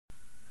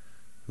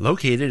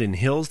Located in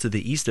hills to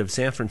the east of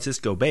San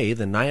Francisco Bay,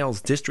 the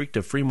Niles district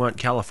of Fremont,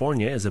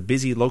 California is a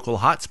busy local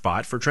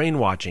hotspot for train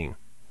watching.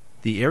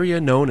 The area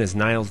known as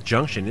Niles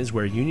Junction is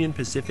where Union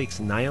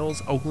Pacific's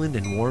Niles, Oakland,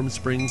 and Warm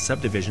Springs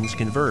subdivisions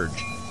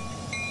converge.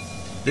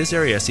 This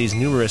area sees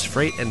numerous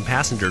freight and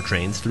passenger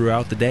trains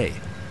throughout the day.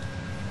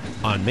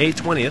 On May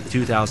 20th,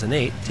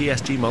 2008,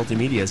 TSG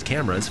Multimedia's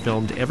cameras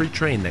filmed every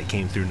train that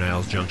came through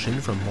Niles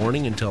Junction from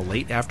morning until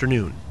late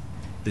afternoon.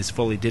 This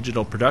fully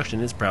digital production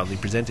is proudly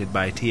presented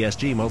by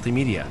TSG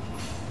Multimedia.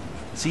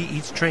 See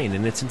each train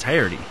in its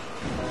entirety,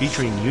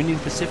 featuring Union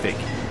Pacific,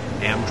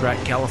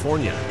 Amtrak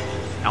California,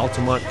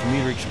 Altamont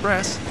Commuter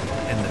Express,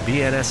 and the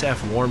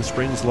BNSF Warm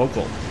Springs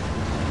Local.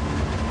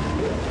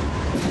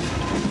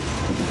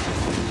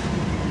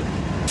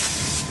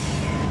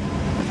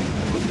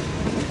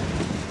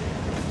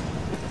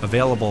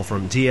 Available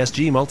from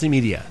TSG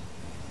Multimedia.